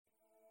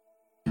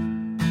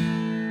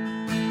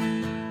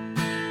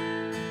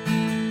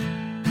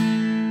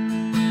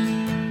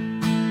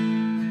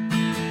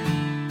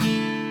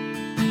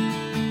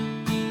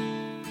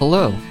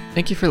Hello,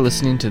 thank you for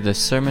listening to this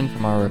sermon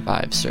from our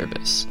Revive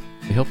service.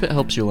 We hope it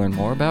helps you learn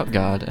more about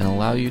God and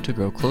allow you to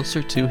grow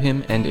closer to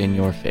Him and in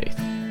your faith.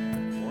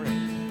 Good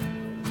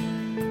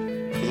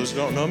morning. For those who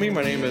don't know me,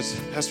 my name is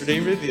Pastor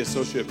David, the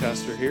associate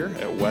pastor here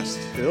at West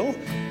Hill.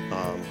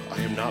 I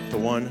am not the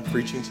one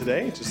preaching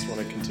today. Just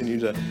want to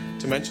continue to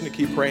mention to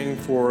keep praying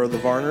for the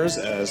Varners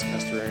as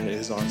Pastor Aaron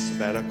is on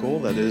sabbatical.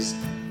 That is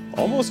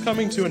almost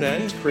coming to an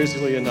end,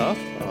 crazily enough.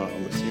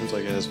 It seems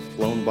like it has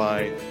flown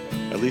by,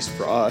 at least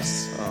for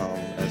us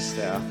as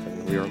staff,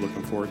 and we are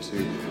looking forward to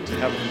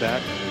having him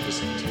back, and we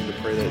just continue to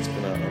pray that it's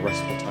been a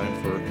restful time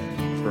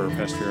for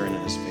Pastor Aaron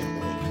and his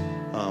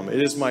family.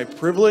 It is my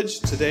privilege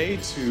today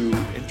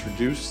to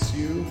introduce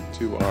you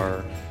to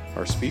our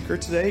speaker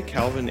today,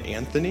 Calvin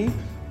Anthony.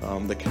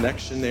 The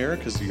connection there,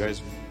 because you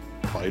guys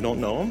probably don't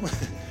know him,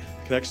 the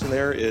connection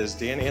there is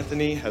Dan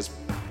Anthony,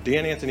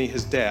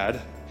 his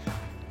dad.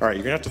 All right,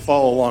 you're going to have to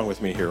follow along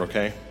with me here,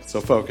 okay? So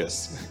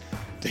focus.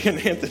 Dan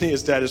Anthony,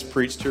 his dad, has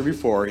preached here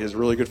before. He is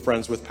really good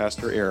friends with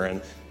Pastor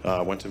Aaron.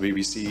 Went to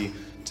BBC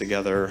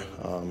together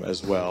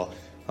as well.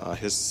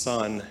 His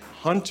son,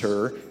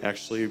 Hunter,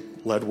 actually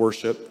led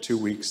worship 2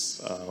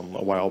 weeks a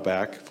while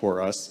back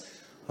for us.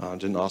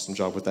 Did an awesome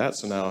job with that.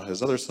 So now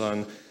his other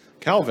son,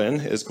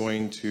 Calvin, is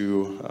going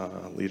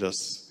to lead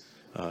us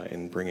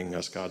in bringing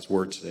us God's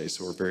Word today.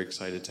 So we're very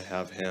excited to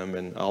have him,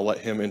 and I'll let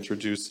him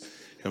introduce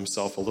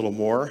himself a little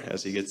more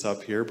as he gets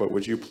up here. But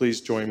would you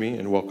please join me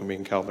in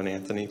welcoming Calvin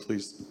Anthony,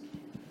 please?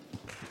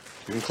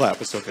 You can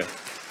clap, it's okay. All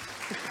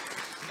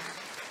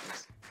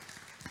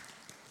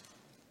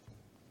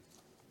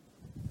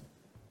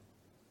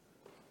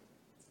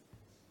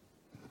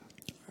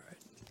right,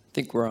 I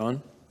think we're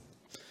on.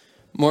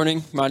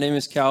 Morning, my name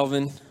is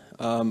Calvin.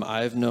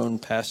 I've known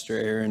Pastor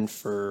Aaron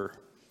for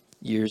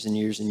years and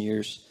years and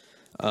years.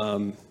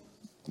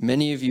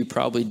 Many of you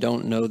probably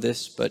don't know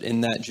this, but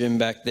in that gym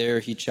back there,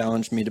 he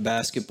challenged me to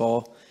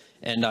basketball,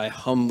 and I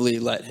humbly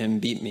let him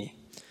beat me.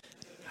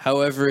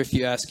 However, if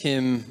you ask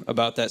him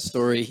about that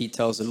story, he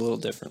tells it a little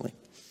differently.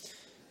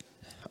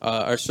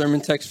 Our sermon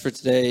text for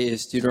today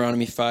is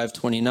Deuteronomy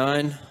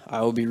 5:29.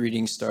 I will be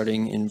reading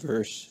starting in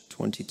verse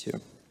 22.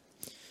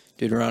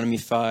 Deuteronomy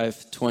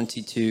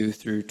 5:22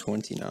 through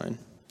 29.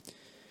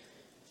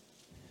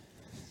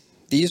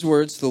 These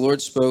words the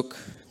Lord spoke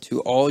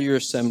to all your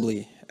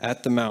assembly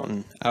at the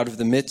mountain, out of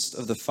the midst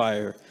of the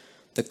fire,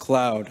 the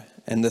cloud,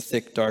 and the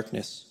thick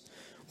darkness,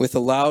 with a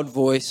loud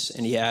voice,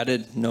 and he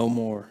added no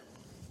more.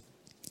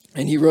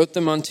 And he wrote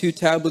them on 2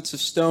 tablets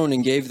of stone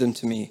and gave them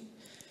to me.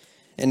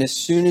 And as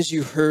soon as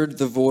you heard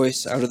the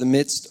voice out of the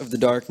midst of the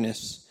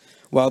darkness,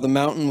 while the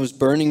mountain was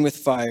burning with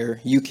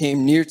fire, you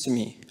came near to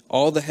me,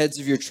 all the heads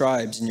of your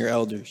tribes and your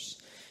elders.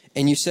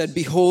 And you said,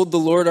 Behold, the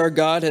Lord our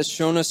God has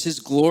shown us his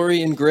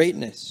glory and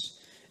greatness.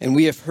 And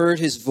we have heard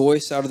his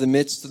voice out of the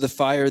midst of the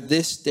fire.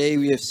 This day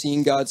we have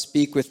seen God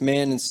speak with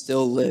man and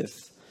still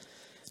live.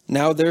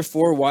 Now,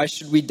 therefore, why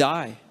should we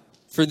die?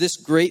 For this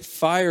great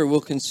fire will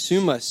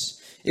consume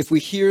us. If we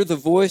hear the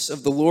voice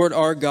of the Lord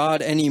our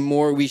God any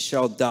more, we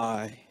shall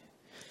die.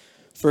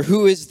 For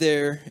who is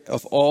there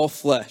of all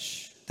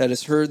flesh that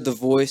has heard the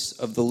voice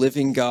of the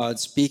living God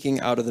speaking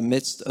out of the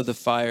midst of the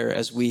fire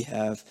as we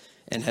have,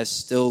 and has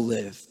still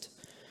lived?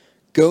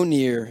 Go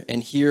near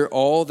and hear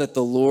all that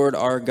the Lord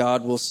our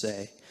God will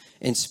say.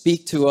 And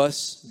speak to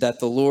us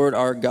that the Lord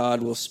our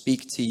God will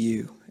speak to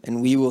you,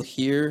 and we will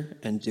hear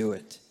and do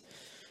it.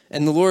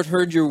 And the Lord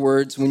heard your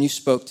words when you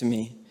spoke to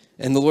me.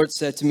 And the Lord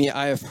said to me,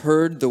 I have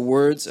heard the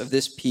words of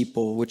this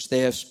people, which they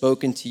have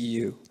spoken to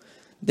you.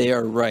 They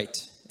are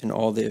right in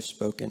all they have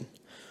spoken.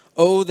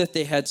 Oh, that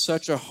they had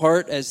such a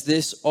heart as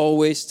this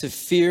always, to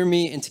fear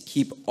me and to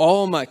keep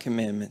all my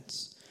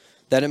commandments,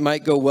 that it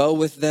might go well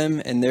with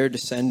them and their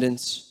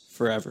descendants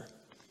forever.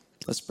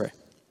 Let's pray.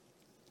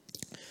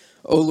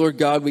 O Lord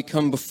God, we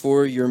come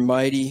before your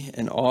mighty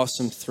and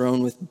awesome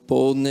throne with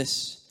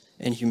boldness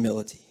and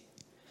humility,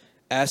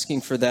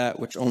 asking for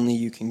that which only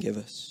you can give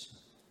us.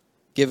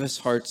 Give us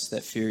hearts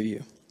that fear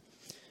you.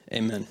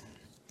 Amen.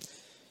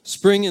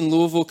 Spring in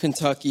Louisville,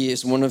 Kentucky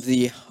is one of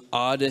the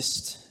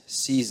oddest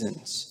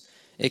seasons.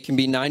 It can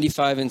be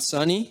 95 and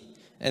sunny,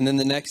 and then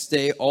the next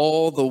day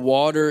all the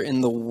water in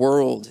the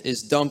world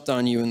is dumped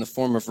on you in the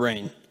form of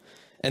rain.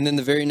 And then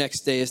the very next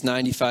day is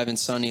 95 and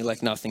sunny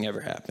like nothing ever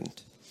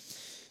happened.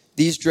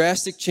 These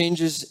drastic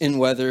changes in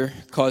weather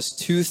cause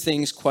 2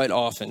 things quite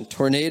often: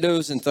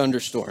 tornadoes and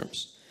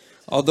thunderstorms.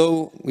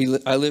 Although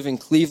I live in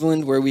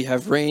Cleveland, where we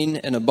have rain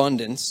and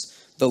abundance,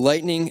 the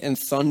lightning and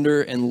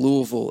thunder in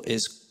Louisville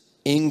is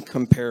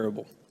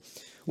incomparable.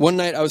 One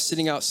night I was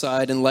sitting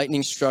outside and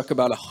lightning struck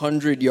about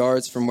 100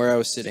 yards from where I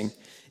was sitting.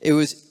 It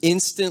was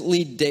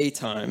instantly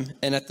daytime,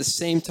 and at the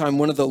same time,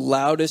 one of the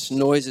loudest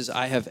noises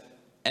I have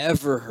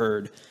ever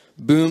heard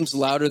booms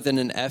louder than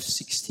an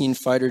F-16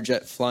 fighter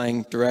jet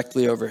flying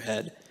directly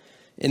overhead.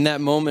 In that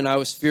moment, I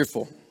was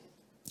fearful.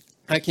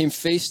 I came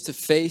face to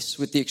face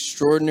with the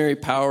extraordinary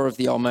power of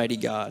the Almighty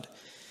God.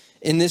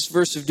 In this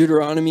verse of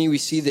Deuteronomy, we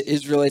see the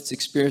Israelites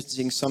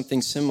experiencing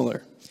something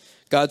similar.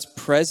 God's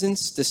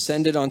presence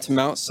descended onto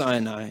Mount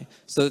Sinai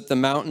so that the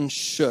mountain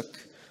shook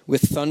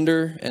with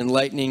thunder and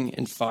lightning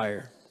and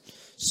fire.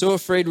 So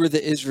afraid were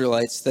the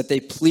Israelites that they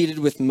pleaded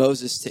with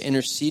Moses to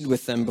intercede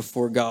with them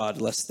before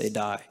God, lest they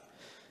die.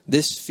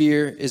 This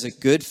fear is a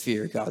good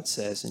fear, God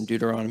says in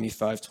Deuteronomy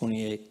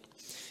 5:28.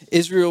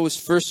 Israel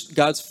was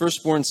God's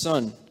firstborn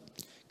son.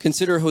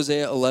 Consider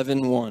Hosea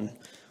 11:1.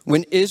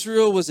 When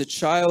Israel was a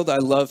child, I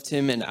loved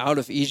him, and out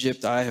of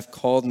Egypt I have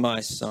called my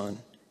son.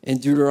 In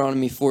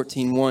Deuteronomy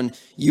 14:1,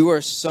 you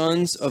are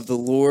sons of the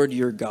Lord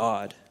your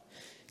God.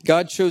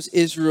 God chose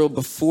Israel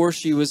before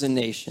she was a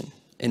nation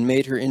and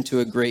made her into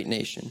a great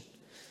nation.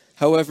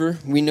 However,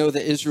 we know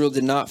that Israel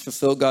did not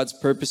fulfill God's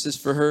purposes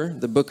for her.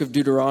 The book of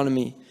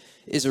Deuteronomy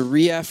is a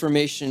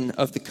reaffirmation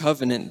of the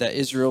covenant that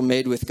Israel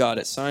made with God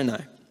at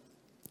Sinai.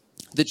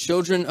 The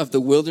children of the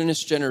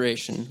wilderness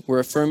generation were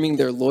affirming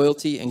their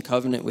loyalty and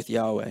covenant with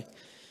Yahweh.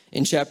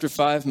 In chapter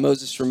 5,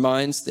 Moses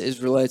reminds the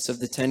Israelites of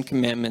the Ten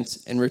Commandments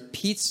and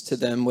repeats to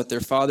them what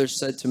their fathers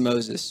said to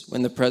Moses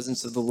when the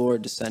presence of the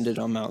Lord descended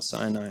on Mount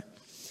Sinai.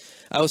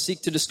 I will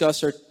seek to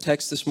discuss our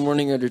text this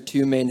morning under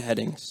two main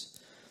headings: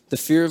 the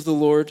fear of the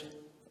Lord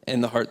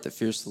and the heart that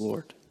fears the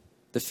Lord.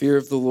 The fear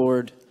of the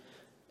Lord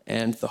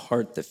and the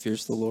heart that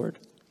fears the Lord.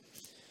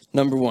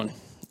 Number one,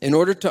 in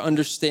order to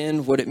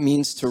understand what it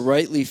means to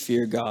rightly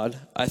fear God,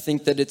 I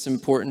think that it's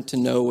important to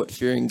know what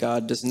fearing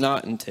God does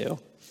not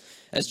entail.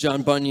 As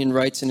John Bunyan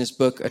writes in his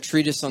book, A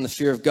Treatise on the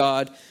Fear of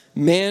God,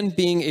 man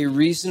being a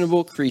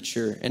reasonable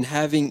creature and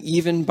having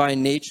even by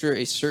nature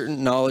a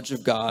certain knowledge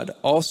of God,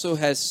 also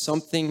has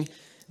something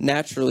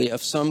naturally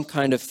of some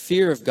kind of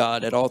fear of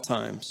God at all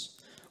times,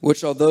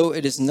 which although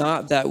it is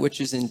not that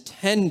which is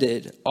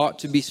intended, ought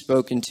to be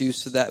spoken to,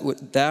 so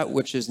that that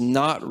which is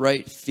not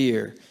right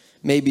fear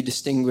may be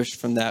distinguished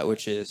from that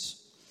which is.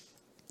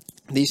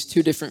 These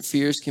two different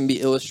fears can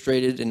be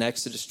illustrated in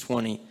Exodus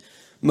 20.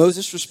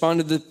 Moses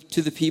responded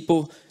to the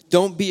people,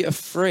 "Don't be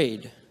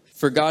afraid,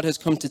 for God has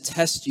come to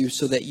test you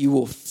so that you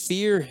will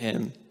fear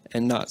him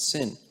and not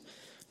sin."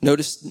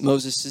 Notice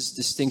Moses'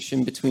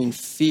 distinction between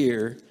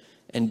fear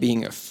and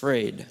being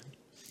afraid.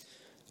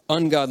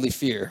 Ungodly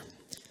fear.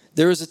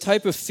 There is a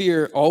type of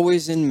fear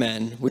always in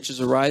men, which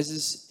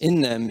arises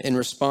in them in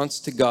response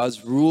to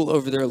God's rule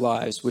over their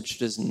lives, which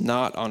does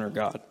not honor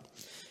God.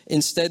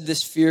 Instead,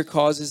 this fear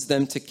causes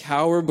them to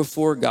cower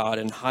before God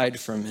and hide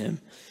from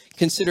him.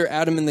 Consider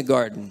Adam in the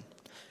garden.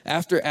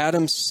 After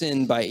Adam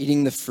sinned by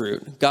eating the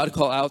fruit, God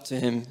called out to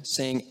him,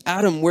 saying,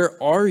 "Adam,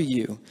 where are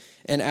you?"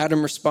 And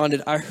Adam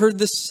responded, "I heard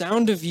the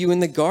sound of you in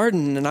the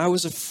garden, and I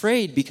was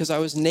afraid because I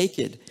was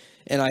naked,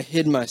 and I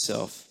hid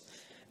myself."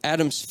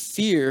 Adam's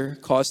fear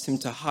caused him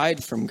to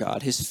hide from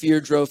God. His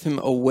fear drove him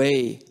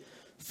away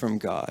from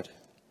God.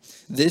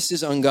 This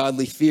is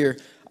ungodly fear.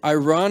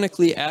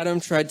 Ironically, Adam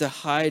tried to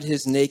hide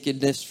his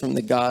nakedness from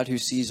the God who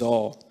sees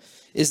all.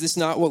 Is this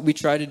not what we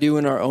try to do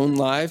in our own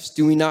lives?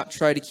 Do we not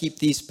try to keep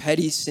these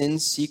petty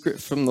sins secret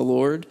from the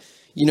Lord?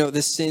 You know,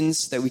 the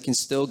sins that we can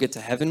still get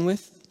to heaven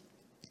with?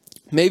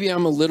 Maybe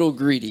I'm a little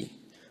greedy,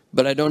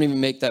 but I don't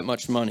even make that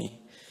much money.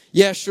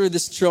 Yeah, sure,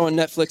 this show on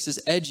Netflix is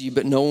edgy,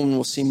 but no one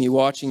will see me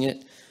watching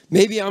it.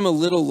 Maybe I'm a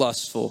little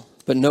lustful,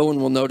 but no one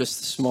will notice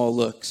the small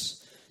looks.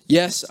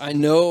 Yes, I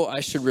know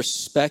I should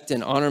respect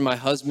and honor my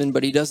husband,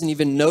 but he doesn't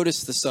even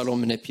notice the subtle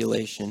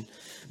manipulation.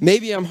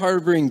 Maybe I'm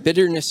harboring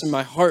bitterness in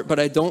my heart, but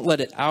I don't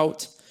let it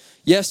out.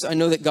 Yes, I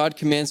know that God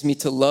commands me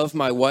to love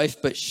my wife,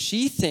 but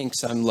she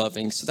thinks I'm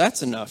loving, so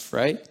that's enough,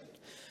 right?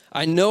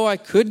 I know I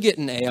could get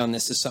an A on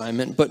this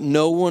assignment, but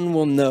no one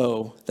will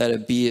know that a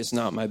B is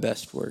not my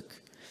best work.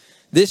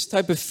 This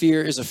type of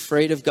fear is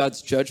afraid of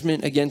God's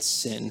judgment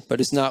against sin,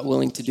 but is not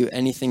willing to do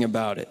anything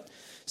about it.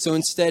 So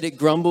instead, it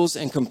grumbles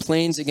and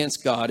complains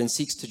against God and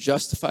seeks to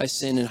justify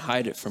sin and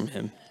hide it from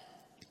him.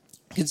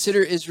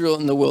 Consider Israel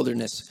in the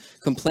wilderness,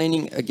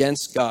 complaining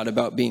against God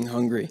about being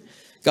hungry.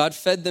 God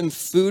fed them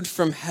food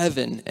from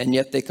heaven, and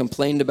yet they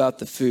complained about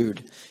the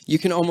food. You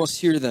can almost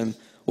hear them.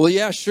 Well,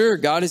 yeah, sure,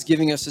 God is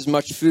giving us as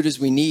much food as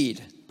we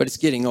need, but it's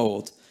getting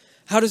old.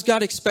 How does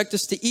God expect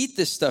us to eat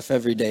this stuff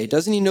every day?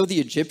 Doesn't he know the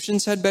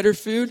Egyptians had better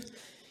food?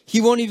 He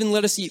won't even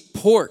let us eat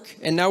pork,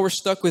 and now we're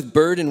stuck with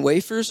bird and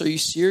wafers? Are you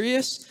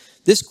serious?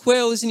 This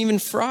quail isn't even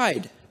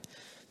fried.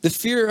 The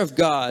fear of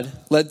God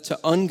led to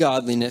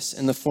ungodliness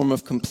in the form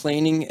of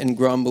complaining and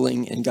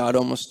grumbling, and God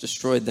almost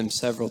destroyed them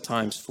several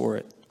times for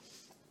it.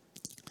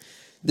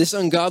 This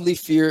ungodly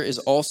fear is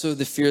also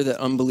the fear that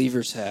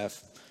unbelievers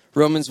have.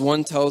 Romans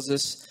 1 tells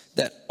us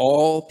that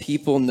all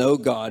people know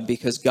God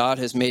because God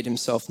has made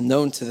himself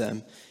known to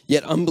them.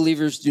 Yet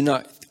unbelievers do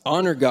not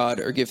honor God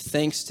or give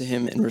thanks to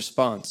him in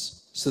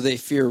response, so they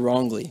fear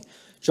wrongly.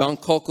 John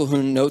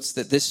Colquhoun notes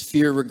that this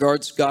fear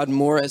regards God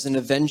more as an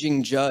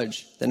avenging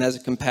judge than as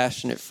a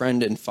compassionate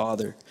friend and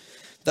father.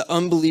 The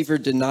unbeliever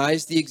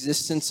denies the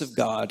existence of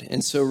God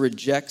and so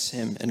rejects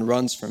him and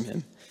runs from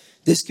him.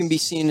 This can be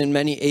seen in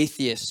many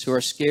atheists who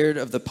are scared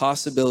of the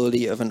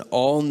possibility of an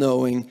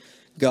all-knowing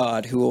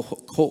God who will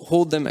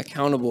hold them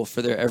accountable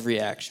for their every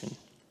action.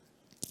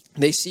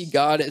 They see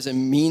God as a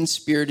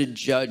mean-spirited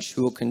judge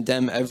who will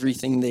condemn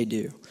everything they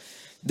do.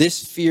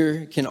 This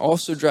fear can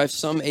also drive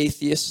some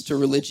atheists to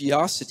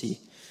religiosity.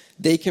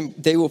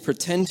 They will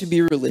pretend to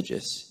be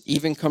religious,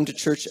 even come to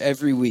church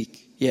every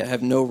week, yet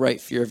have no right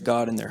fear of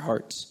God in their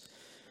hearts.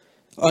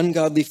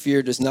 Ungodly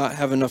fear does not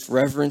have enough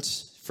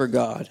reverence for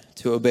God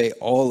to obey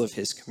all of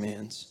his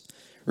commands.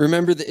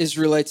 Remember the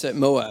Israelites at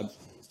Moab.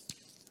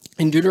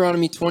 In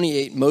Deuteronomy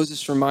 28,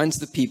 Moses reminds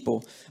the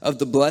people of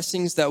the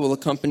blessings that will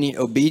accompany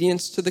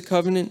obedience to the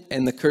covenant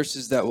and the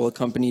curses that will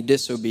accompany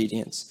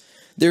disobedience.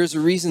 There is a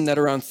reason that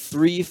around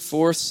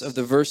 3/4 of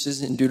the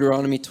verses in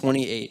Deuteronomy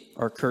 28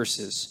 are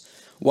curses.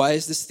 Why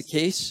is this the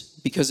case?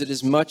 Because it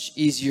is much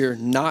easier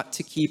not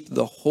to keep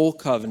the whole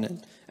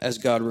covenant as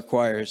God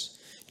requires.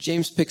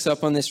 James picks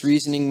up on this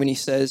reasoning when he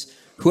says,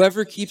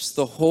 "Whoever keeps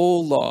the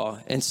whole law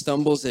and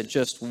stumbles at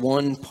just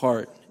one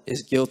part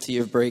is guilty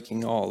of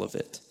breaking all of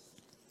it."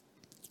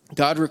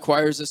 God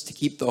requires us to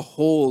keep the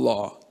whole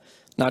law,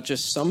 not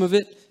just some of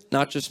it,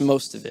 not just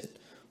most of it,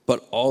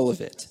 but all of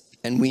it.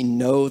 And we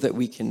know that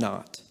we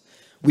cannot.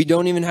 We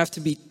don't even have to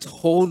be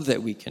told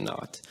that we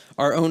cannot.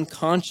 Our own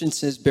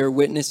consciences bear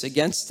witness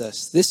against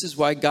us. This is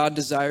why God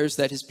desires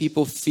that his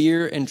people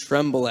fear and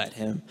tremble at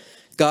him.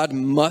 God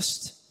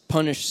must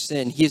punish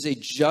sin. He is a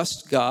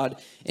just God,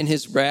 and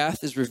his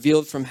wrath is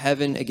revealed from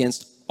heaven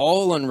against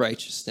all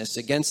unrighteousness,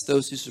 against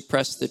those who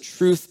suppress the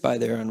truth by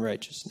their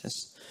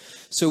unrighteousness.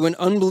 So when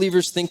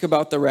unbelievers think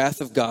about the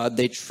wrath of God,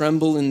 they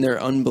tremble in their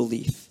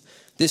unbelief.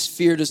 This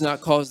fear does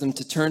not cause them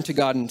to turn to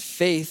God in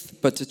faith,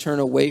 but to turn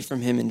away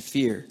from him in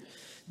fear.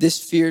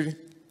 This is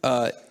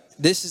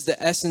the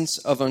essence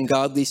of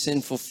ungodly,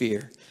 sinful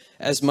fear.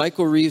 As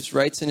Michael Reeves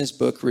writes in his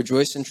book,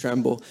 Rejoice and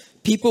Tremble,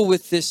 people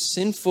with this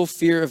sinful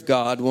fear of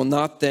God will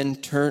not then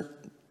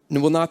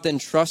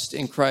trust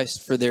in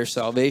Christ for their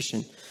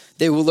salvation.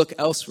 They will look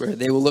elsewhere.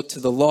 They will look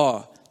to the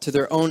law, to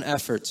their own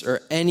efforts,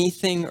 or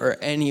anything or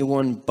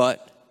anyone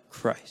but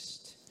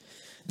Christ.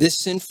 This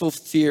sinful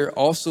fear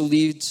also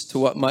leads to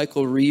what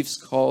Michael Reeves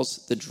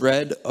calls the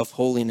dread of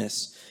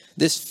holiness.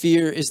 This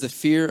fear is the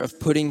fear of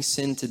putting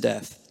sin to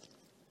death.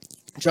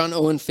 John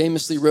Owen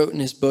famously wrote in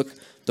his book,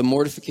 The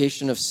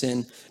Mortification of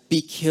Sin,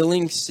 "Be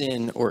killing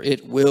sin or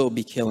it will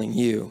be killing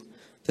you."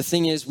 The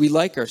thing is, we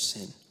like our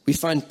sin. We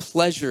find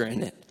pleasure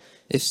in it.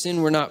 If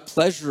sin were not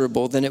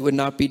pleasurable, then it would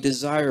not be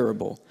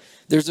desirable.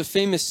 There's a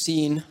famous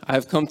scene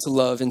I've come to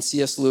love in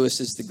C.S.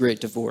 Lewis's The Great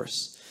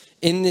Divorce.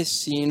 In this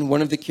scene,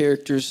 one of the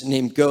characters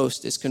named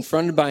Ghost is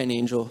confronted by an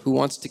angel who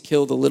wants to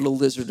kill the little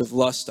lizard of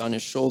lust on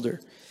his shoulder.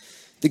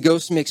 The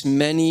ghost makes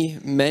many,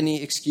 many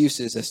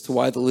excuses as to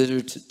why the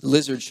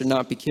lizard should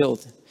not be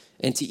killed.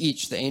 And to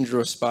each, the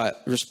angel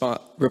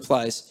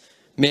replies,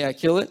 "May I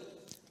kill it?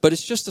 But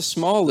it's just a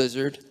small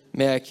lizard.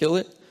 May I kill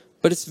it?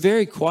 But it's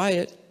very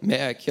quiet.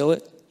 May I kill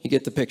it?" You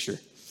get the picture.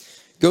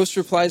 Ghost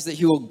replies that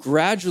he will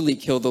gradually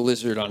kill the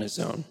lizard on his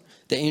own.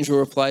 The angel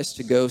replies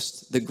to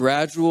Ghost, "The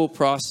gradual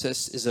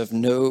process is of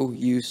no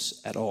use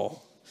at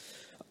all."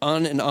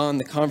 On and on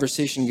the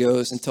conversation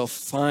goes until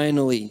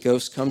finally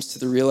Ghost comes to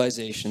the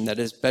realization that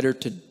it is better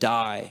to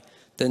die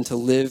than to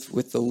live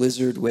with the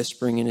lizard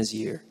whispering in his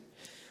ear.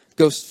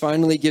 Ghost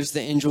finally gives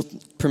the angel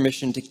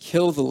permission to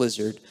kill the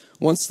lizard.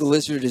 Once the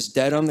lizard is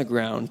dead on the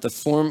ground, the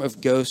form of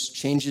Ghost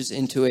changes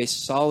into a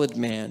solid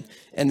man,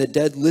 and the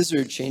dead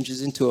lizard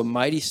changes into a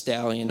mighty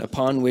stallion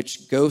upon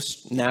which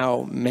Ghost,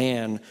 now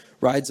man,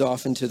 rides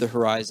off into the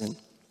horizon.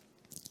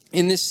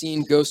 In this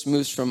scene, Ghost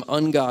moves from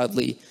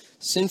ungodly,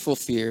 sinful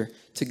fear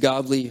to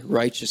godly,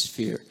 righteous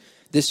fear.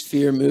 This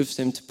fear moves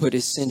him to put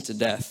his sin to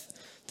death.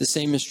 The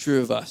same is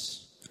true of us.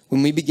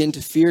 When we begin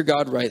to fear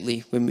God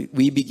rightly, when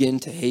we begin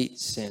to hate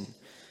sin.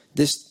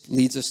 This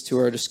leads us to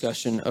our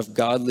discussion of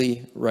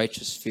godly,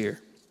 righteous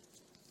fear.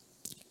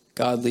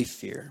 Godly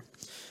fear.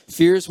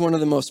 Fear is one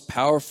of the most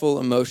powerful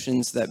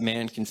emotions that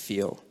man can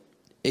feel.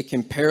 It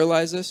can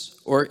paralyze us,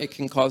 or it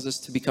can cause us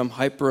to become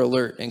hyper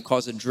alert and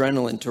cause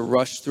adrenaline to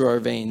rush through our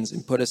veins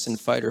and put us in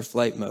fight or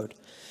flight mode.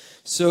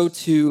 So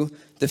too,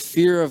 the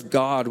fear of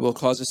God will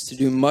cause us to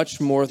do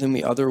much more than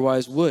we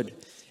otherwise would.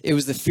 It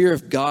was the fear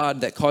of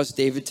God that caused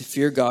David to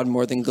fear God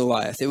more than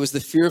Goliath. It was the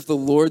fear of the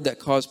Lord that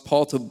caused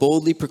Paul to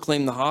boldly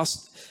proclaim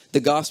the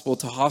gospel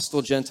to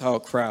hostile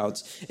Gentile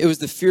crowds. It was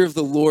the fear of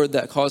the Lord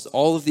that caused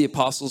all of the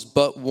apostles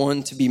but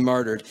one to be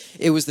martyred.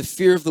 It was the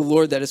fear of the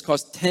Lord that has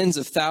caused tens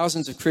of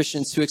thousands of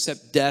Christians to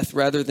accept death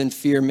rather than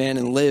fear man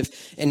and live.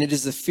 And it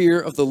is the fear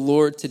of the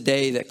Lord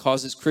today that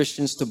causes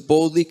Christians to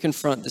boldly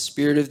confront the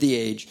spirit of the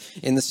age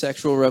in the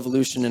sexual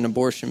revolution and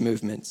abortion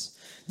movements.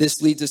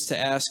 This leads us to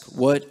ask,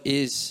 what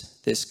is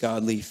this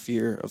godly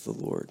fear of the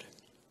Lord?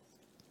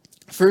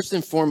 First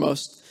and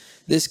foremost,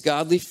 this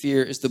godly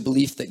fear is the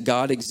belief that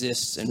God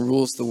exists and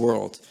rules the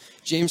world.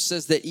 James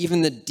says that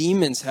even the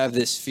demons have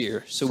this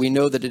fear, so we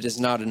know that it is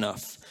not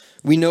enough.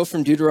 We know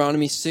from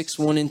Deuteronomy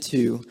 6:1 and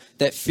 2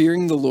 that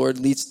fearing the Lord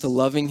leads to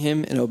loving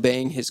him and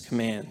obeying his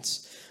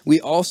commands. We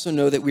also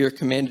know that we are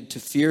commanded to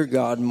fear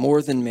God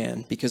more than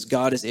man because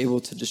God is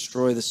able to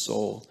destroy the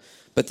soul.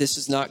 But this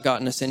has not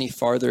gotten us any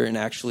farther in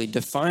actually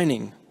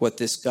defining what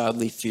this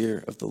godly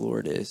fear of the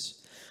Lord is.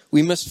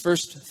 We must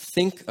first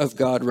think of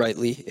God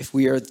rightly if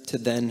we are to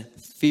then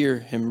fear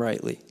him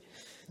rightly.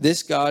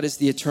 This God is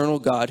the eternal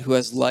God who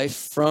has life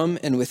from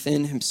and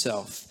within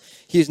himself.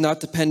 He is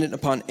not dependent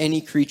upon any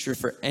creature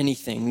for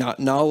anything, not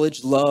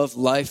knowledge, love,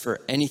 life,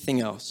 or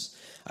anything else.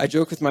 I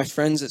joke with my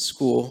friends at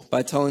school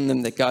by telling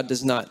them that God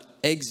does not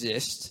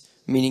exist,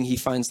 meaning he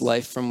finds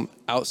life from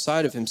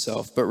outside of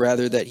himself, but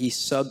rather that he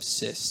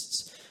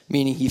subsists,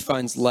 meaning he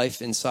finds life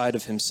inside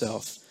of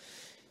himself.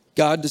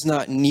 God does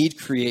not need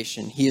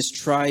creation. He is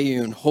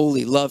triune,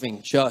 holy,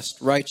 loving, just,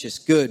 righteous,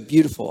 good,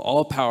 beautiful,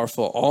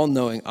 all-powerful,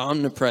 all-knowing,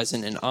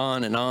 omnipresent, and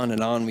on and on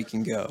and on we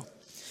can go.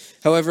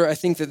 However, I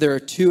think that there are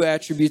two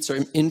attributes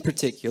in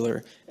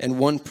particular and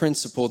one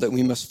principle that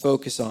we must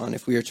focus on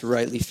if we are to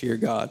rightly fear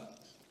God.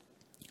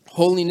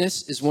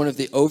 Holiness is one of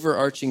the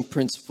overarching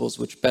principles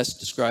which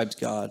best describes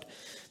God.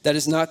 That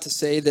is not to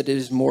say that it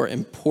is more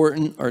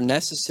important or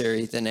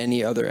necessary than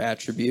any other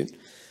attribute,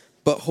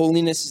 but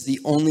holiness is the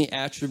only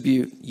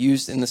attribute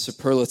used in the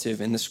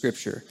superlative in the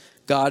scripture.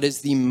 God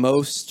is the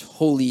most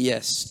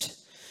holiest.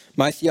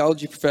 My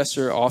theology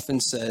professor often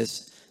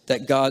says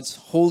that God's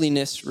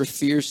holiness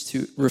refers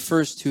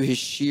to his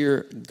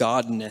sheer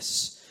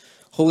godness.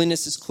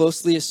 Holiness is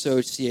closely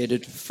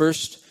associated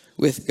first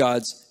with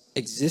God's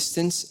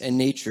existence and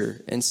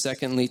nature, and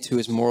secondly to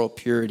his moral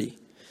purity.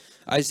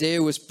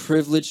 Isaiah was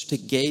privileged to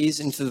gaze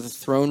into the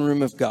throne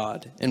room of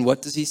God, and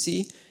what does he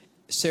see?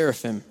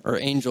 Seraphim, or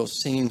angels,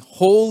 singing,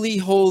 "Holy,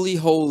 holy,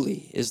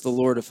 holy is the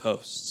Lord of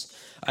hosts."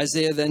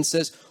 Isaiah then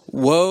says,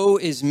 "Woe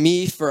is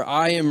me, for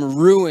I am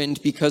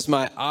ruined because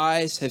my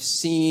eyes have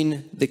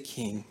seen the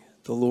King,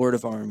 the Lord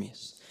of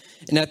armies."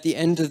 And at the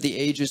end of the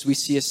ages, we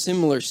see a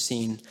similar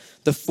scene,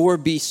 the four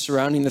beasts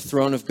surrounding the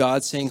throne of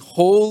God saying,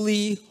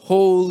 "Holy,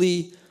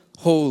 holy,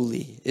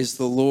 holy is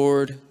the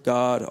Lord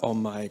God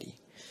Almighty."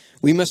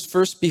 We must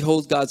first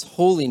behold God's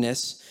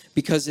holiness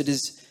because it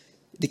is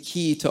the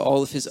key to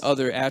all of his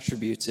other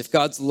attributes. If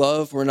God's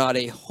love were not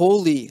a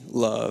holy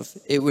love,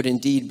 it would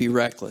indeed be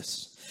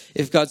reckless.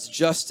 If God's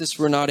justice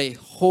were not a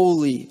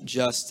holy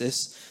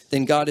justice,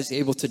 then God is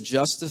able to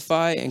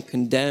justify and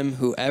condemn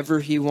whoever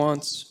he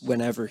wants,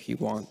 whenever he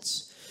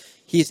wants.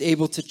 He is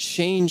able to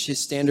change his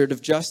standard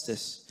of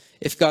justice.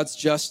 If God's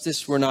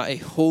justice were not a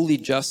holy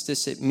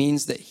justice, it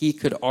means that he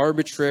could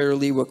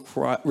arbitrarily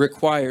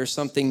require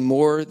something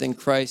more than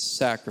Christ's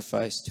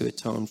sacrifice to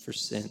atone for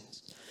sins.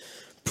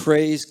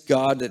 Praise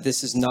God that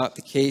this is not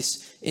the case.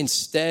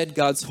 Instead,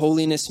 God's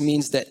holiness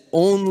means that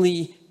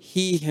only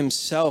he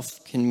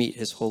himself can meet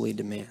his holy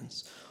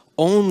demands.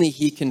 Only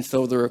he can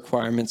fill the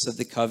requirements of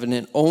the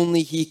covenant.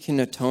 Only he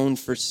can atone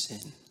for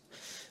sin.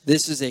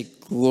 This is a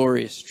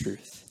glorious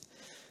truth.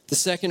 The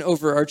second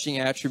overarching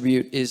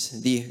attribute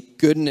is the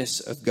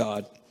goodness of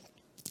God.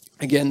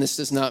 Again, this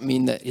does not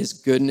mean that his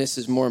goodness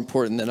is more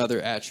important than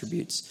other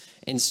attributes.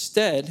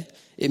 Instead,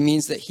 it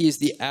means that he is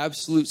the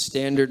absolute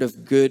standard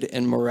of good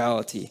and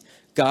morality.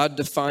 God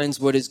defines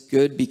what is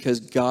good because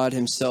God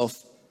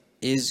himself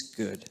is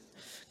good.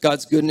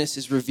 God's goodness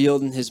is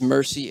revealed in his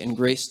mercy and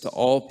grace to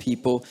all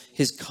people,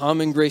 his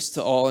common grace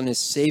to all, and his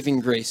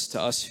saving grace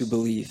to us who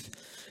believe.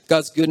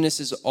 God's goodness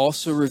is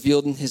also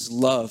revealed in his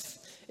love.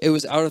 It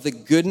was out of the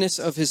goodness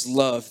of his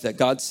love that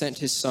God sent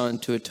his son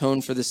to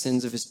atone for the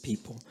sins of his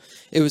people.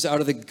 It was out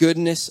of the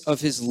goodness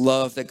of his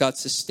love that God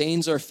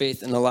sustains our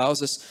faith and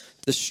allows us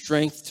the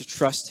strength to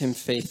trust him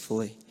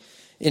faithfully.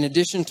 In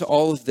addition to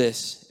all of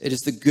this, it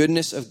is the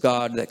goodness of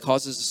God that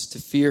causes us to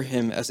fear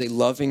him as a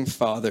loving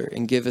father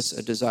and give us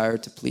a desire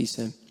to please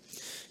him.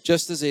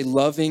 Just as a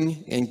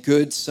loving and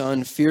good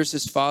son fears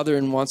his father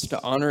and wants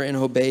to honor and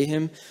obey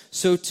him,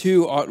 so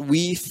too ought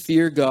we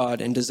fear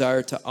God and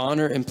desire to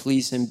honor and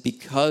please him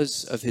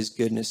because of his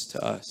goodness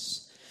to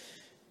us.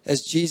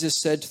 As Jesus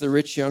said to the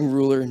rich young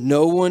ruler,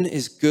 "No one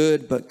is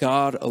good but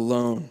God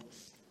alone."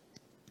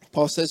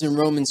 Paul says in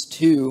Romans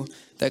 2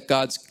 that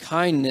God's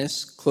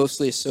kindness,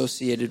 closely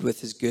associated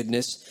with his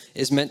goodness,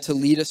 is meant to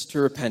lead us to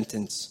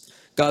repentance.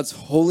 God's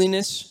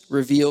holiness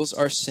reveals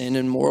our sin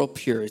and moral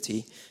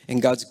purity,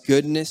 and God's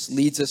goodness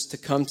leads us to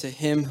come to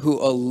him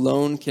who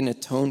alone can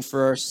atone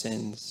for our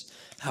sins.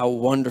 How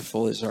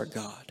wonderful is our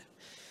God.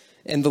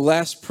 And the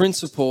last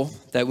principle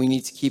that we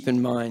need to keep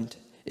in mind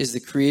is the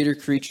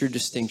creator-creature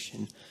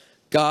distinction.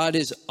 God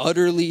is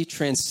utterly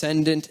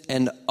transcendent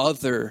and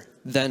other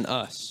than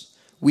us.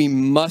 We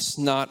must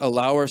not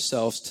allow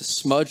ourselves to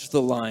smudge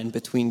the line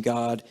between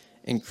God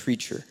and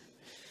creature.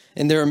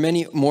 And there are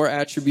many more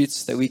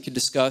attributes that we could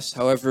discuss.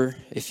 However,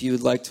 if you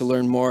would like to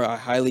learn more, I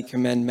highly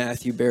commend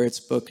Matthew Barrett's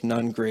book,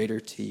 None Greater,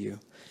 to you.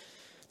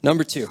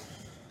 Number 2,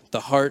 the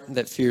heart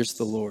that fears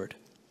the Lord.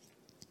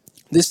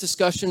 This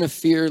discussion of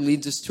fear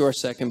leads us to our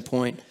second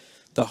point,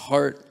 the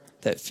heart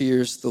that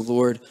fears the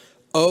Lord.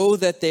 Oh,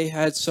 that they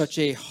had such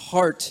a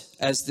heart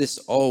as this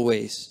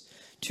always,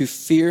 to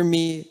fear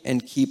me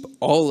and keep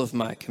all of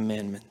my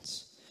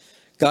commandments.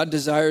 God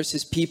desires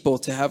his people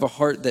to have a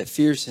heart that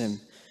fears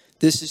him.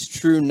 This is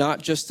true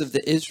not just of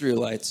the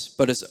Israelites,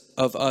 but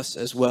of us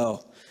as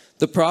well.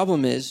 The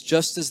problem is,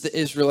 just as the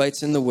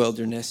Israelites in the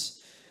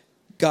wilderness,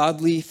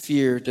 godly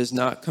fear does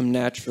not come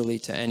naturally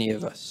to any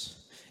of us.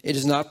 It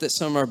is not that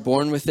some are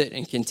born with it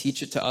and can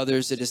teach it to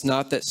others. It is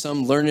not that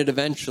some learn it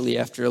eventually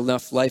after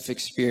enough life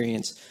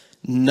experience.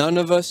 None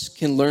of us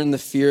can learn the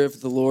fear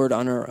of the Lord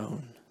on our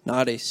own.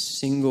 Not a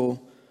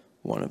single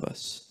one of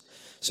us.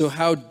 So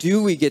how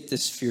do we get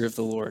this fear of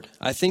the Lord?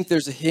 I think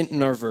there's a hint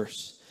in our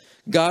verse.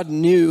 God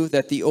knew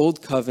that the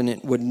old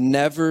covenant would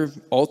never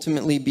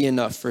ultimately be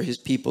enough for his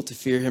people to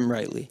fear him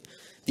rightly.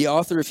 The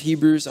author of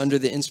Hebrews, under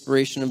the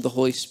inspiration of the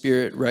Holy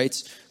Spirit,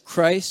 writes,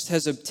 Christ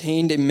has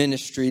obtained a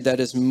ministry that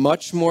is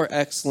much more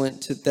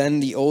excellent than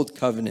the old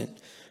covenant.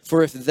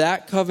 For if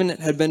that covenant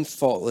had been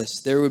faultless,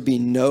 there would be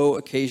no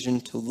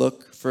occasion to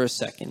look for a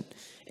second.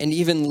 And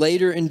even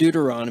later in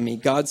Deuteronomy,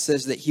 God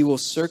says that he will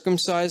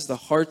circumcise the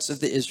hearts of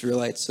the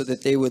Israelites so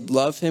that they would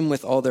love him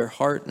with all their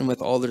heart and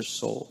with all their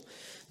soul.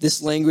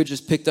 This language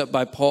is picked up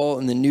by Paul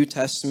in the New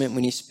Testament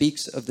when he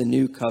speaks of the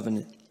new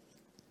covenant.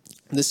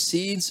 The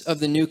seeds of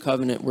the new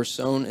covenant were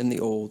sown in the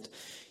old.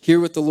 Hear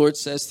what the Lord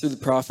says through the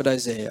prophet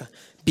Isaiah.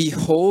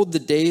 Behold, the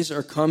days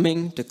are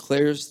coming,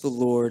 declares the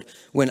Lord,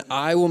 when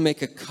I will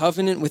make a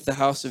covenant with the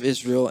house of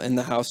Israel and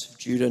the house of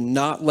Judah,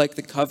 not like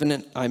the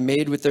covenant I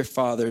made with their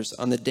fathers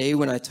on the day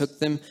when I took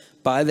them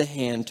by the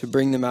hand to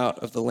bring them out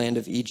of the land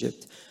of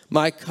Egypt.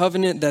 My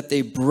covenant that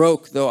they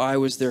broke, though I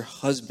was their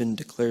husband,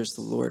 declares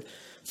the Lord.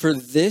 For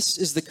this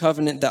is the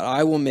covenant that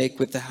I will make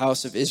with the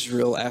house of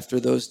Israel after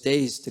those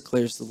days,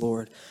 declares the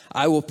Lord.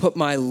 I will put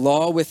my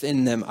law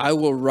within them. I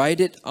will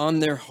write it on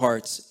their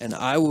hearts, and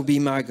I will be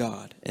my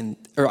God,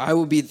 or I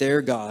will be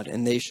their God,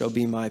 and they shall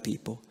be my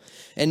people.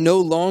 And no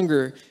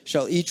longer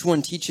shall each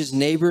one teach his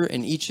neighbor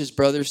and each his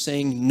brother,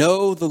 saying,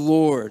 Know the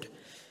Lord,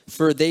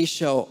 for they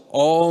shall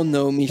all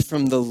know me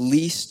from the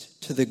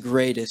least to the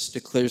greatest,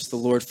 declares the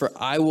Lord. For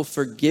I will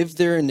forgive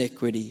their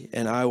iniquity,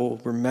 and I will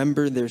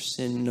remember their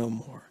sin no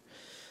more.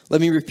 Let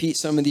me repeat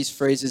some of these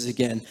phrases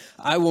again.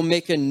 I will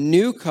make a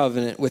new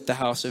covenant with the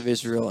house of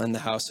Israel and the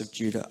house of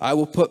Judah. I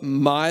will put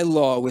my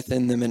law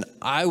within them, and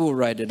I will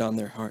write it on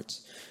their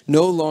hearts.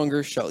 No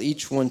longer shall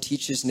each one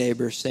teach his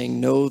neighbor, saying,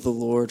 Know the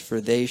Lord,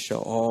 for they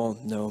shall all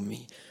know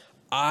me.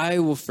 I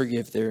will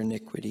forgive their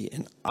iniquity,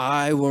 and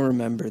I will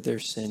remember their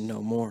sin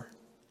no more.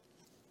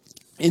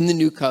 In the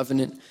new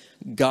covenant,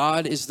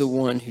 God is the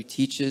one who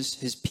teaches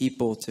his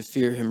people to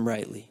fear him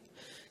rightly.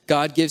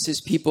 God gives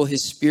his people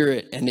his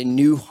spirit and a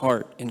new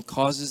heart and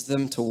causes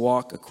them to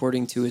walk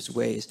according to his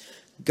ways.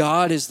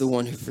 God is the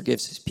one who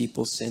forgives his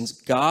people's sins.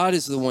 God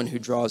is the one who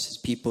draws his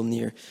people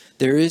near.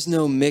 There is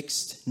no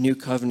mixed new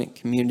covenant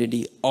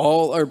community.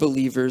 All are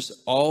believers.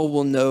 All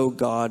will know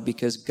God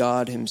because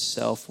God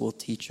himself will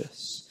teach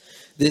us.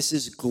 This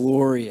is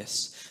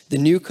glorious. The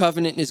new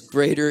covenant is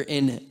greater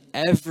in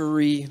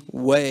every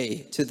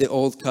way to the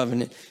old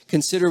covenant.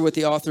 Consider what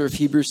the author of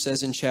Hebrews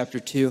says in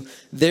chapter 2.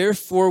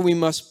 Therefore, we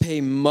must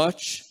pay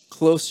much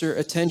closer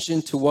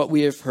attention to what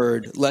we have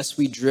heard, lest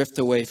we drift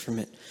away from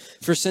it.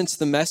 For since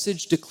the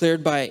message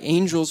declared by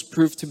angels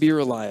proved to be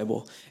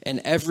reliable, and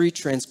every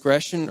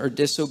transgression or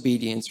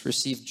disobedience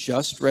received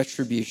just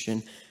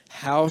retribution,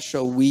 how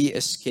shall we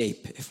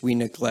escape if we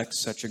neglect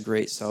such a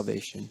great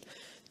salvation?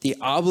 The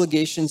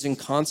obligations and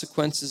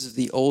consequences of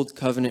the old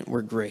covenant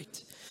were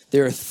great.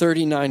 There are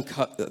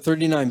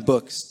 39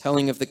 books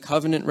telling of the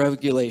covenant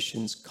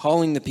regulations,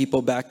 calling the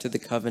people back to the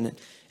covenant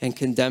and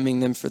condemning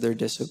them for their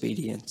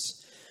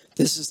disobedience.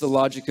 This is the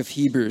logic of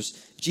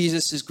Hebrews.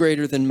 Jesus is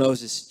greater than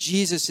Moses.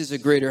 Jesus is a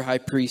greater high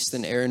priest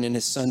than Aaron and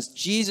his sons.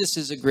 Jesus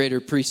is a greater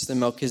priest than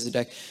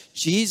Melchizedek.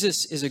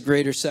 Jesus is a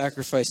greater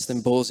sacrifice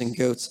than bulls and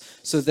goats.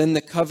 So then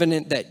the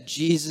covenant that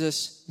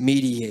Jesus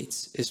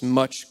mediates is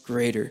much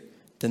greater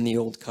than the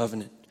old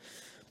covenant.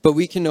 But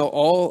we can know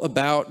all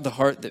about the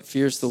heart that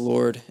fears the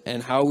Lord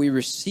and how we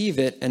receive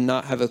it and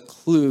not have a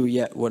clue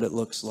yet what it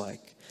looks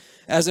like.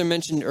 As I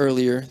mentioned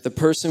earlier, the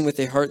person with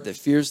a heart that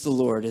fears the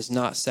Lord is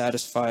not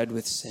satisfied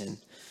with sin.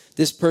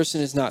 This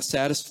person is not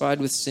satisfied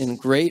with sin,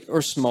 great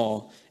or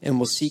small, and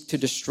will seek to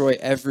destroy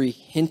every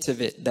hint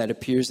of it that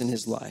appears in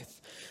his life.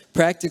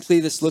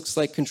 Practically, this looks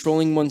like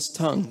controlling one's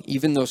tongue,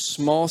 even though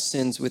small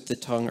sins with the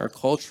tongue are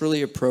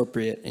culturally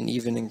appropriate and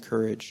even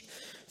encouraged.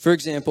 For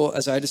example,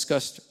 as I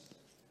discussed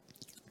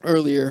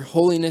earlier,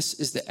 holiness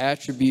is the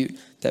attribute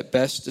that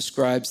best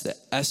describes the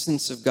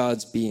essence of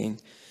God's being.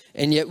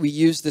 And yet we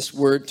use this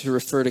word to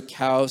refer to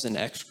cows and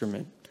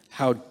excrement.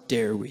 How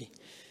dare we?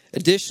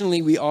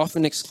 Additionally, we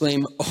often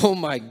exclaim, "Oh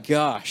my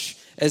gosh,"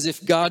 as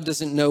if God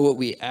doesn't know what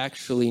we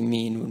actually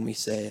mean when we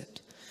say it.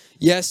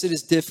 Yes, it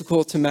is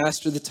difficult to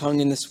master the tongue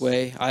in this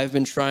way. I have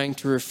been trying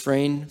to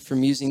refrain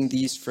from using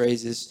these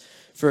phrases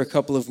for a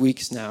couple of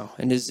weeks now,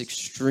 and it is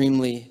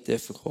extremely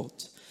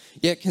difficult.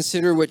 Yet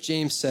consider what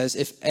James says.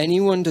 If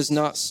anyone does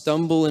not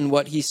stumble in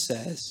what he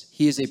says,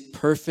 he is a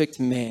perfect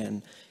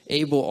man,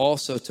 able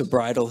also to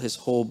bridle his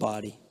whole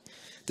body.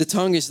 The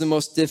tongue is the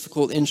most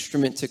difficult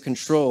instrument to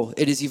control.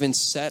 It is even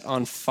set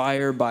on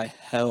fire by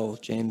hell,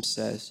 James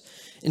says.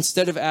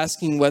 Instead of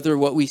asking whether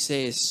what we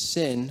say is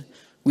sin,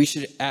 we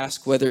should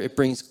ask whether it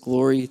brings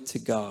glory to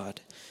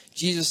God.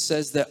 Jesus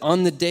says that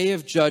on the day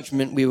of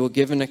judgment, we will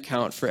give an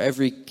account for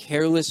every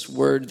careless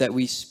word that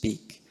we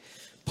speak.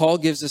 Paul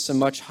gives us a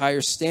much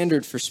higher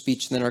standard for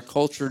speech than our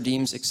culture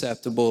deems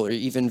acceptable or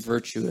even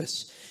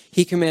virtuous.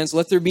 He commands,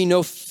 "Let there be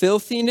no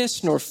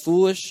filthiness, nor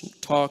foolish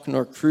talk,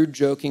 nor crude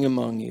joking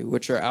among you,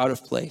 which are out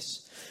of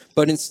place.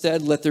 But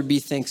instead, let there be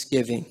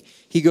thanksgiving."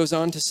 He goes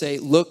on to say,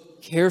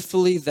 "Look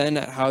carefully then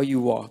at how you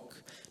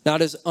walk,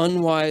 not as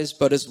unwise,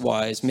 but as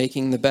wise,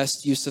 making the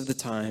best use of the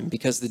time,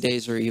 because the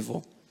days are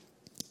evil."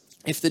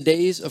 If the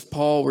days of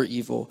Paul were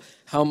evil,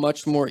 how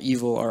much more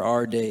evil are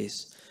our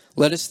days?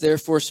 Let us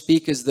therefore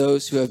speak as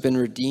those who have been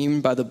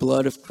redeemed by the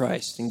blood of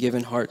Christ and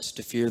given hearts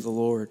to fear the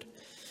Lord.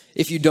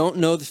 If you don't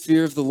know the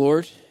fear of the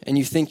Lord and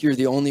you think you're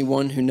the only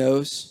one who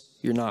knows,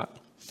 you're not.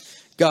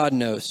 God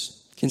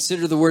knows.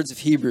 Consider the words of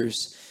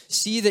Hebrews.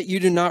 "See that you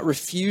do not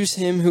refuse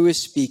him who is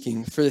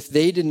speaking, for if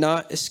they did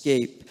not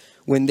escape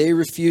when they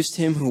refused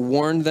him who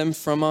warned them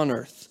from on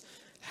earth,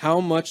 how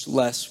much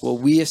less will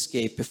we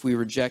escape if we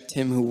reject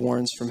him who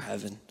warns from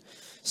heaven?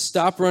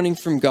 Stop running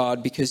from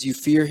God because you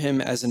fear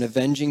him as an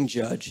avenging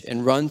judge,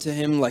 and run to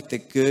him like the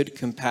good,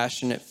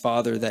 compassionate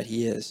Father that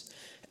he is.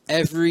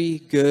 Every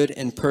good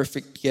and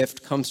perfect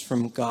gift comes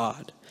from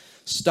God.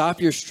 Stop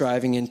your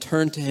striving and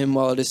turn to him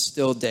while it is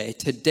still day.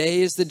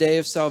 Today is the day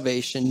of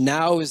salvation.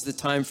 Now is the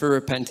time for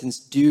repentance.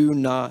 Do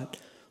not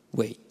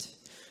wait.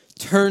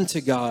 Turn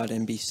to God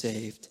and be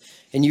saved.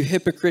 And you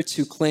hypocrites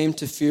who claim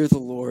to fear the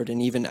Lord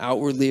and even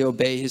outwardly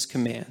obey his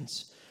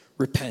commands,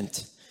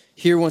 repent."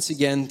 Hear once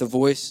again the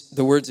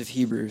words of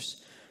Hebrews.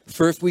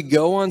 "For if we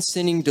go on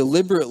sinning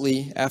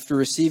deliberately after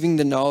receiving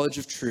the knowledge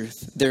of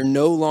truth, there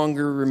no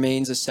longer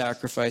remains a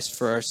sacrifice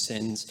for our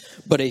sins,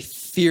 but a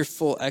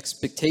fearful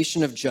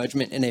expectation of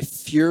judgment and a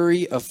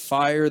fury of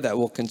fire that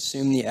will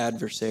consume the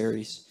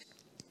adversaries.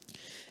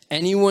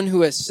 Anyone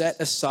who has set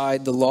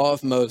aside the law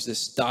of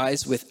Moses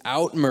dies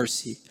without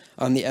mercy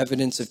on the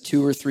evidence of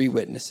 2 or 3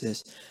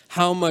 witnesses.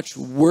 How much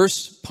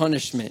worse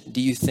punishment do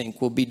you think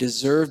will be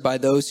deserved by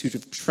those who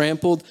have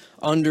trampled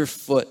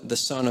underfoot the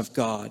Son of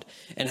God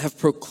and have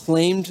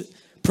profaned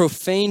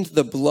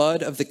the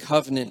blood of the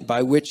covenant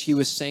by which he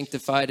was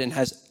sanctified and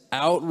has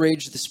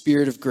outraged the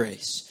Spirit of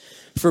grace?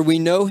 For we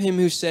know him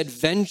who said,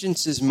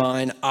 'Vengeance is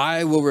mine,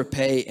 I will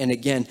repay.' And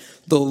again,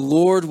 'The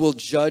Lord will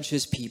judge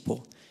his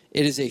people.'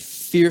 It is a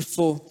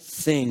fearful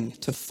thing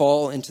to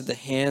fall into the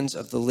hands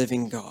of the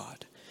living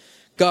God.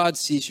 God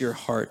sees your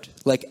heart.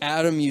 Like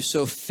Adam, you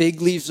sow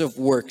fig leaves of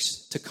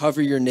works to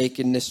cover your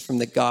nakedness from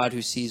the God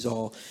who sees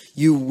all.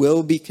 You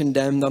will be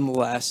condemned on the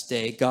last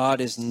day. God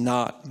is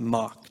not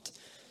mocked.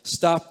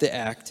 Stop the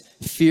act.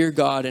 Fear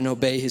God and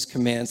obey his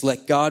commands.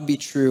 Let God be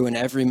true and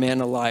every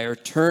man a liar.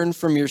 Turn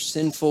from your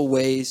sinful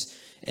ways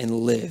and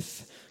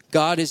live.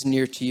 God is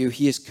near to you.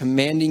 He is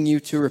commanding you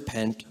to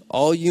repent.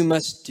 All you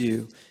must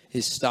do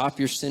is stop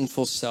your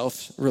sinful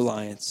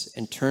self-reliance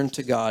and turn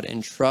to God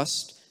in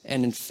trust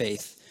and in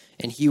faith.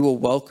 And he will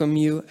welcome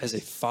you as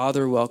a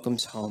father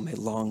welcomes home a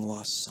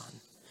long-lost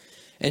son.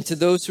 And to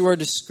those who are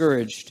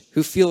discouraged,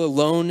 who feel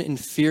alone in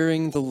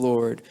fearing the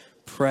Lord,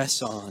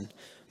 press on.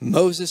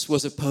 Moses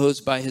was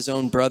opposed by his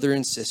own brother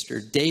and sister.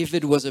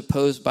 David was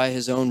opposed by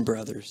his own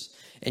brothers,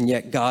 and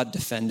yet God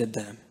defended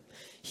them.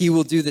 He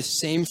will do the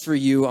same for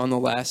you on the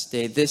last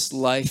day. This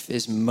life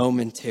is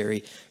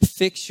momentary.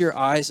 Fix your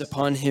eyes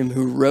upon him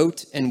who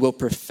wrote and will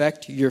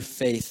perfect your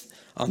faith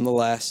on the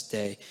last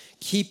day.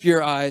 Keep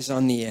your eyes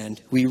on the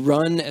end. We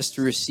run as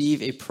to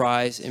receive a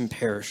prize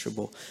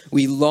imperishable.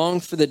 We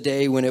long for the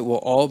day when it will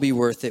all be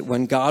worth it,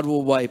 when God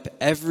will wipe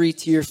every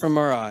tear from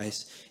our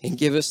eyes and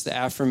give us the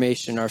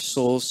affirmation our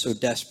souls so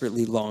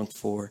desperately long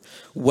for.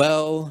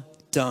 Well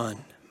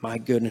done, my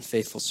good and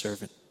faithful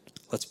servant.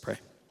 Let's pray.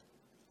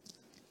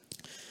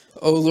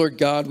 Oh Lord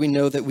God, we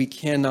know that we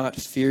cannot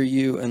fear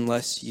you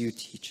unless you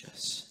teach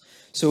us.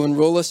 So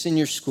enroll us in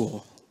your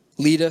school.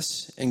 Lead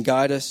us and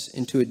guide us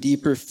into a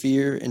deeper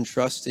fear and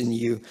trust in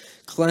you.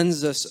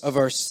 Cleanse us of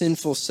our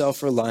sinful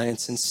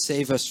self-reliance and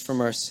save us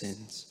from our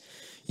sins.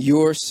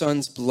 Your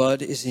Son's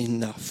blood is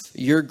enough.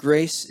 Your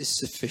grace is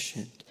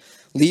sufficient.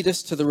 Lead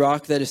us to the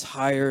rock that is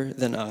higher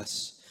than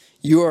us.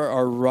 You are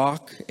our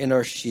rock and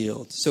our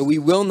shield. So we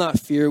will not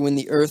fear when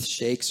the earth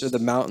shakes or the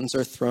mountains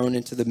are thrown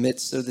into the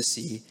midst of the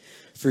sea.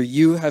 For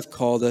you have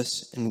called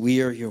us and we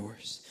are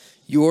yours.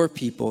 Your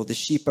people, the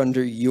sheep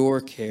under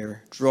your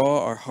care. Draw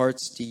our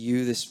hearts to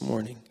you this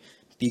morning.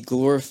 Be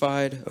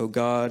glorified, O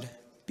God,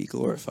 be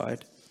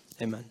glorified.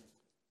 Amen.